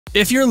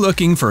If you're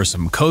looking for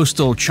some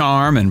coastal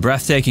charm and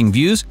breathtaking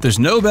views, there's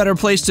no better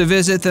place to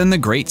visit than the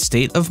great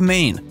state of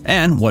Maine.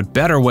 And what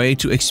better way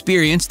to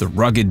experience the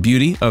rugged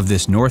beauty of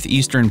this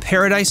northeastern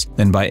paradise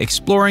than by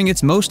exploring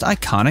its most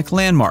iconic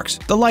landmarks,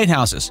 the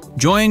lighthouses.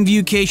 Join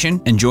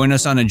Viewcation and join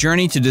us on a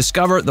journey to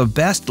discover the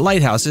best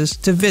lighthouses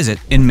to visit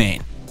in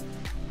Maine.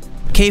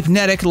 Cape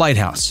Neddick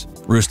Lighthouse.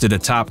 Roosted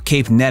atop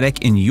Cape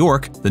Neddick in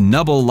York, the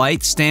Nubble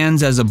Light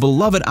stands as a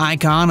beloved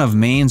icon of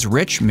Maine's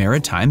rich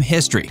maritime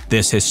history.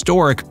 This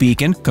historic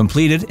beacon,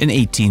 completed in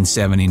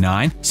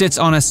 1879, sits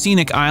on a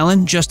scenic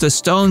island just a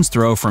stone's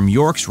throw from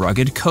York's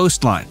rugged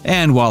coastline.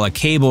 And while a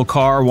cable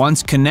car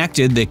once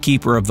connected the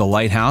keeper of the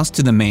lighthouse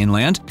to the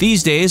mainland,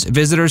 these days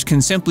visitors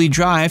can simply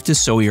drive to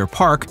Sawyer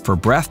Park for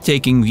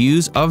breathtaking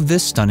views of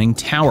this stunning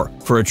tower.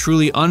 For a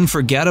truly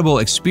unforgettable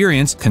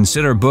experience,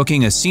 consider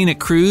booking a scenic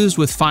cruise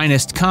with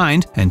Finest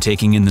Kind and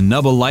taking in the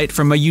Nubble Light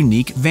from a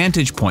unique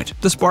vantage point,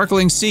 the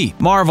sparkling sea.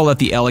 Marvel at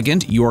the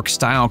elegant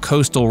York-style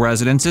coastal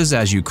residences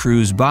as you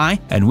cruise by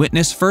and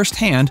witness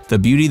firsthand the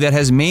beauty that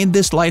has made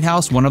this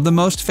lighthouse one of the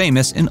most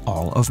famous in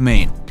all of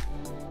Maine.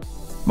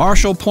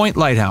 Marshall Point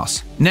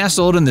Lighthouse.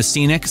 Nestled in the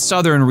scenic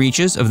southern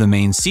reaches of the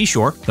Maine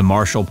seashore, the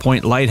Marshall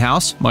Point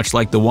Lighthouse, much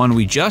like the one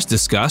we just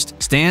discussed,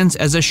 stands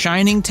as a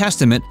shining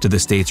testament to the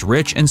state's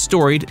rich and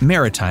storied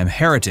maritime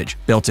heritage.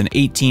 Built in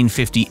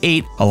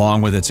 1858,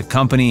 along with its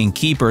accompanying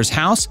keeper's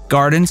house,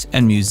 gardens,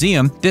 and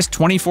museum, this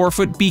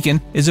 24-foot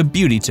beacon is a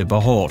beauty to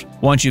behold.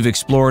 Once you've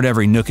explored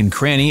every nook and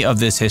cranny of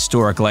this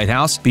historic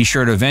lighthouse, be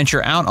sure to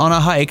venture out on a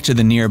hike to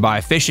the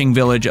nearby fishing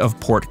village of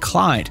Port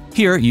Clyde.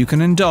 Here, you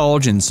can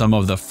indulge in some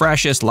of the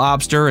freshest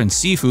lobster and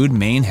seafood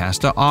Maine has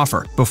to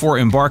offer, before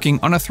embarking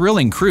on a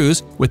thrilling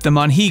cruise with the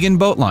Monhegan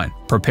Boat Line.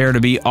 Prepare to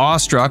be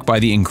awestruck by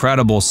the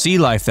incredible sea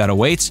life that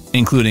awaits,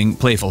 including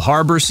playful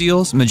harbor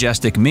seals,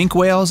 majestic minke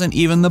whales, and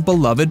even the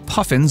beloved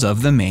puffins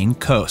of the Maine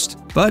coast.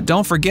 But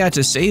don't forget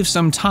to save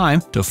some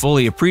time to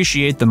fully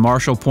appreciate the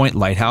Marshall Point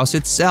Lighthouse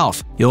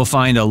itself. You'll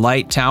find a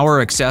light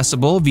tower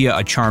accessible via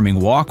a charming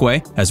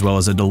walkway, as well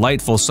as a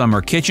delightful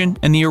summer kitchen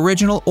and the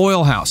original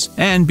oil house.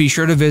 And be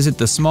sure to visit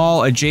the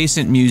small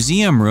adjacent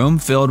museum room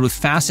filled with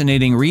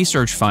fascinating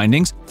research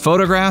findings,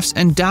 photographs,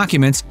 and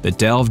documents that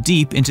delve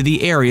deep into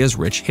the area's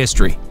rich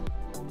history.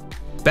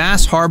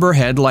 Bass Harbor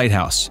Head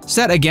Lighthouse.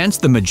 Set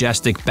against the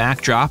majestic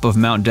backdrop of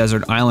Mount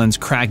Desert Island's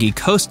craggy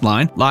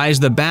coastline lies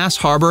the Bass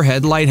Harbor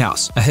Head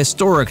Lighthouse, a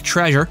historic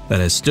treasure that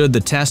has stood the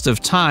test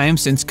of time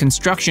since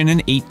construction in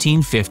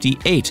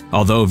 1858.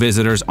 Although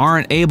visitors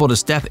aren't able to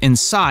step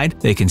inside,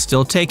 they can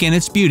still take in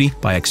its beauty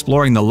by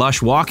exploring the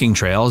lush walking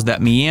trails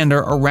that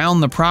meander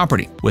around the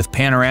property. With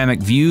panoramic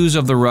views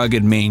of the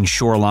rugged Maine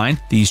shoreline,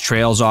 these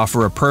trails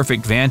offer a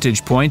perfect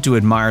vantage point to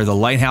admire the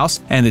lighthouse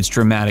and its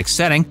dramatic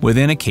setting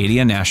within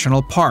Acadia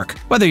National Park.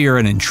 Whether you're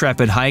an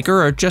intrepid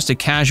hiker or just a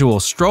casual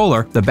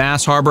stroller, the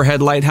Bass Harbor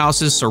Head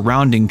Lighthouse's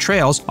surrounding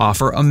trails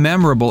offer a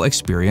memorable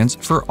experience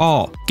for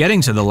all. Getting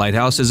to the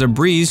lighthouse is a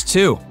breeze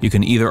too. You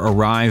can either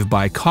arrive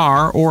by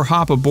car or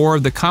hop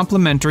aboard the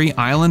complimentary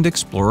Island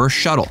Explorer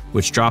Shuttle,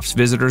 which drops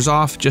visitors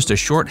off just a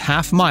short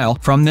half-mile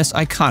from this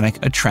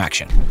iconic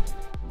attraction.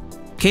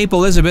 Cape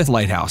Elizabeth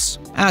Lighthouse.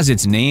 As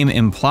its name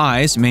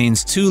implies,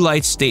 Maine's Two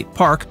Lights State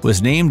Park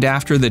was named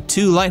after the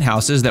two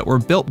lighthouses that were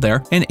built there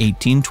in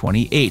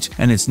 1828,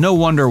 and it's no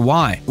wonder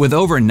why. With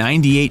over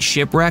 98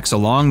 shipwrecks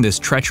along this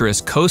treacherous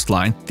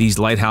coastline, these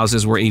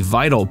lighthouses were a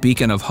vital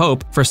beacon of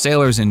hope for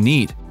sailors in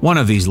need. One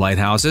of these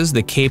lighthouses,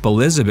 the Cape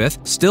Elizabeth,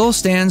 still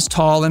stands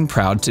tall and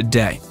proud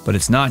today. But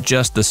it's not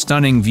just the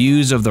stunning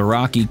views of the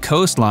rocky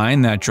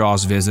coastline that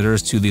draws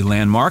visitors to the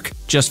landmark.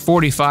 Just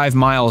 45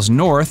 miles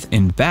north,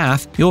 in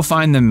Bath, you'll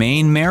find the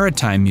Maine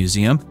Maritime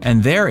Museum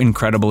and their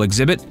incredible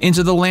exhibit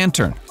Into the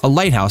Lantern, a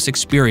lighthouse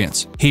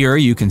experience. Here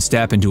you can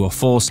step into a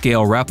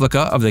full-scale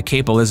replica of the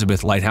Cape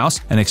Elizabeth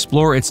Lighthouse and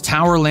explore its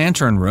tower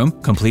lantern room,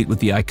 complete with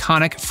the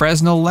iconic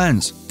Fresnel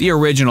lens. The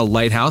original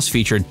lighthouse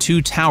featured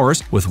two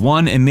towers, with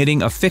one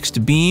emitting a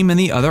fixed beam and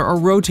the other a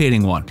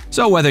rotating one.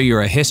 So whether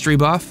you're a history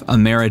buff, a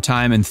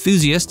maritime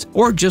enthusiast,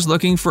 or just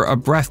looking for a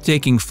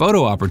breathtaking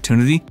photo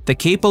opportunity, the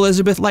Cape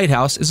Elizabeth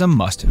Lighthouse is a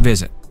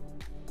must-visit.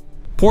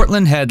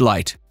 Portland Head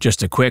Light.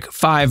 Just a quick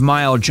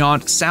 5-mile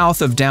jaunt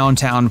south of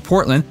downtown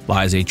Portland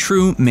lies a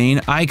true Maine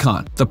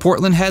icon, the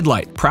Portland Head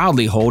Light,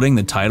 proudly holding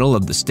the title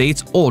of the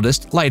state's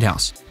oldest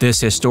lighthouse.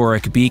 This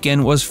historic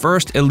beacon was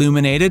first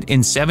illuminated in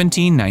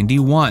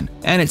 1791,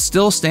 and it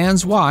still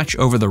stands watch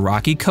over the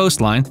rocky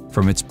coastline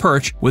from its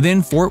perch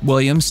within Fort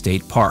William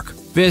State Park.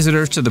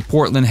 Visitors to the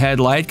Portland Head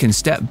Light can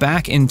step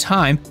back in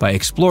time by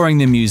exploring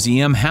the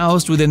museum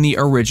housed within the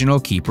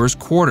original keeper's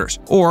quarters,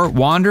 or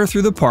wander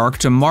through the park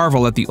to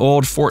marvel at the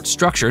old fort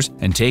structures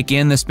and take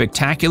in the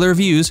spectacular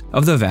views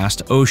of the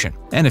vast ocean.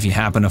 And if you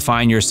happen to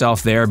find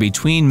yourself there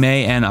between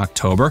May and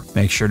October,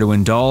 make sure to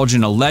indulge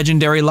in a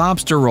legendary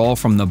lobster roll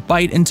from the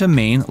Bite into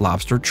Maine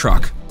lobster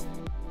truck.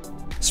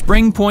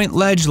 Spring Point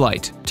Ledge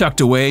Light.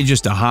 Tucked away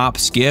just a hop,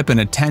 skip, and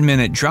a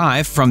 10-minute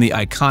drive from the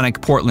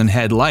iconic Portland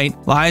Head Light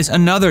lies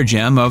another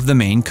gem of the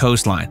Maine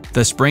coastline,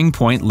 the Spring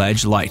Point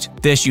Ledge Light.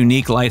 This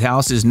unique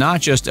lighthouse is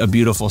not just a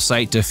beautiful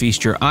sight to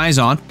feast your eyes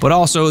on, but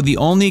also the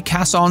only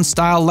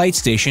caisson-style light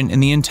station in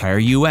the entire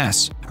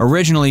U.S.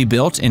 Originally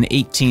built in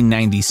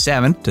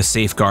 1897 to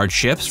safeguard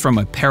ships from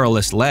a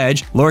perilous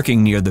ledge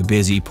lurking near the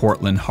busy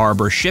Portland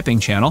Harbor shipping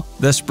channel,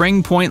 the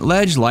Spring Point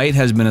Ledge Light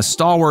has been a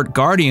stalwart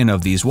guardian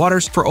of these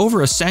waters for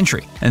over a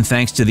century, and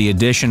thanks to the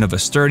addition of a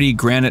sturdy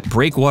granite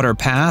breakwater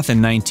path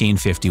in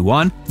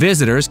 1951,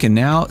 visitors can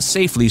now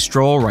safely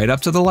stroll right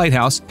up to the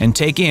lighthouse and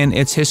take in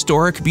its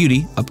historic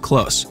beauty up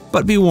close.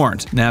 But be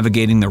warned,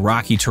 navigating the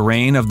rocky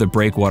terrain of the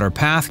breakwater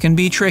path can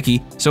be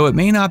tricky, so it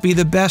may not be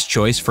the best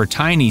choice for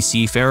tiny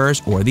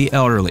seafarers or the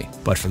elderly.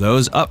 But for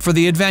those up for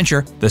the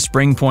adventure, the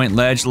Spring Point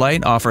Ledge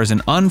Light offers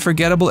an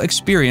unforgettable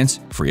experience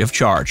free of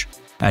charge.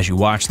 As you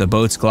watch the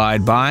boats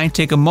glide by,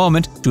 take a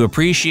moment to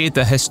appreciate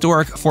the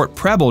historic Fort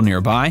Preble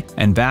nearby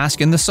and bask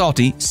in the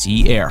salty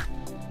sea air.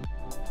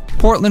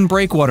 Portland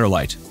Breakwater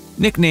Light.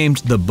 Nicknamed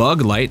the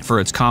Bug Light for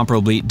its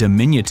comparably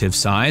diminutive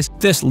size,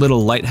 this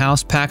little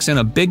lighthouse packs in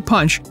a big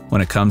punch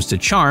when it comes to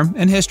charm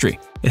and history.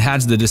 It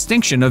has the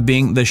distinction of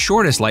being the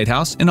shortest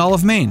lighthouse in all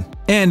of Maine,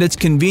 and it's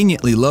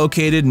conveniently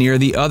located near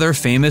the other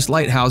famous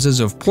lighthouses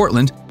of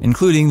Portland,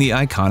 including the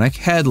iconic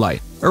Head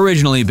Light.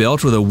 Originally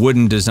built with a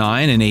wooden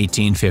design in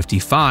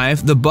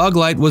 1855, the Bug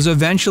Light was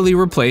eventually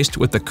replaced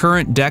with the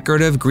current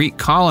decorative Greek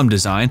column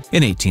design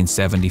in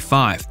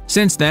 1875.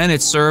 Since then,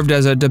 it's served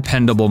as a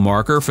dependable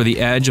marker for the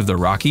edge of the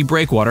rocky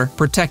breakwater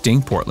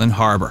protecting Portland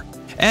Harbor.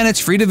 And it's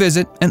free to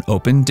visit and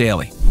open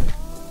daily.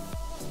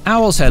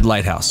 Owl's Head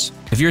Lighthouse.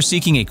 If you're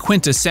seeking a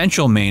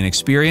quintessential Maine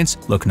experience,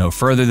 look no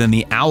further than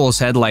the Owl's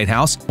Head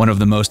Lighthouse, one of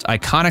the most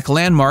iconic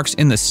landmarks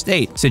in the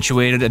state.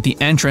 Situated at the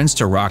entrance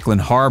to Rockland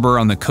Harbor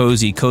on the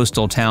cozy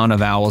coastal town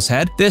of Owl's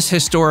Head, this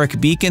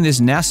historic beacon is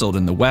nestled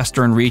in the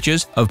western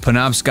reaches of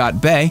Penobscot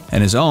Bay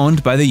and is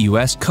owned by the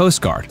U.S.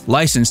 Coast Guard,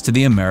 licensed to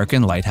the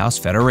American Lighthouse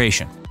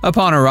Federation.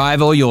 Upon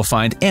arrival, you'll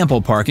find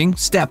ample parking,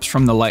 steps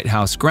from the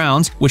lighthouse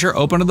grounds, which are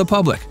open to the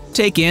public.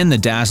 Take in the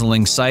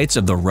dazzling sights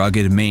of the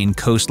rugged Maine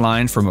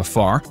coastline from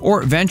afar,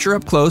 or venture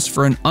up close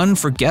for an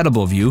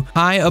unforgettable view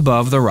high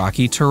above the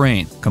rocky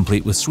terrain,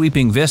 complete with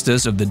sweeping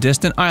vistas of the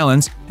distant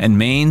islands and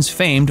Maine's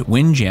famed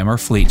windjammer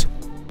fleet.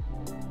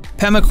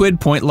 Pemaquid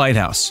Point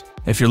Lighthouse.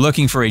 If you're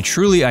looking for a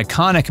truly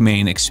iconic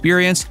Maine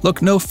experience,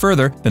 look no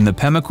further than the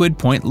Pemaquid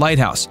Point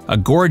Lighthouse, a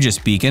gorgeous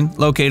beacon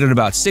located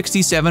about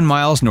 67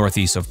 miles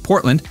northeast of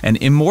Portland and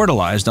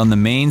immortalized on the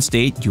Maine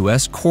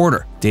State-U.S.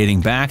 corridor. Dating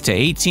back to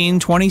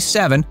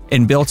 1827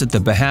 and built at the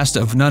behest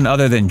of none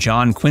other than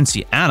John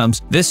Quincy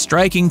Adams, this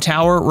striking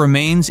tower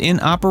remains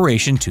in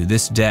operation to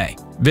this day.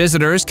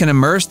 Visitors can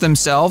immerse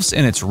themselves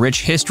in its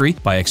rich history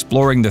by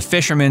exploring the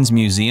Fisherman's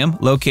Museum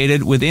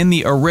located within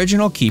the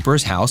original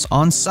keeper's house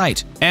on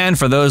site. And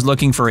for those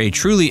looking for a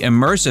truly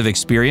immersive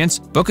experience,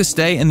 book a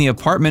stay in the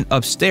apartment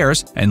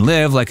upstairs and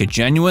live like a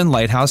genuine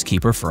lighthouse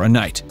keeper for a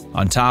night.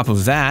 On top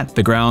of that,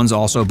 the grounds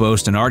also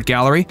boast an art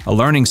gallery, a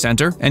learning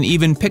center, and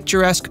even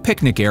picturesque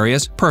picnic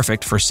areas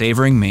perfect for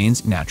savoring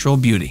Maine's natural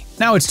beauty.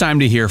 Now it's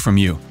time to hear from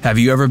you. Have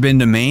you ever been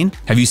to Maine?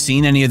 Have you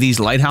seen any of these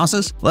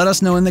lighthouses? Let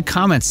us know in the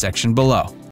comments section below.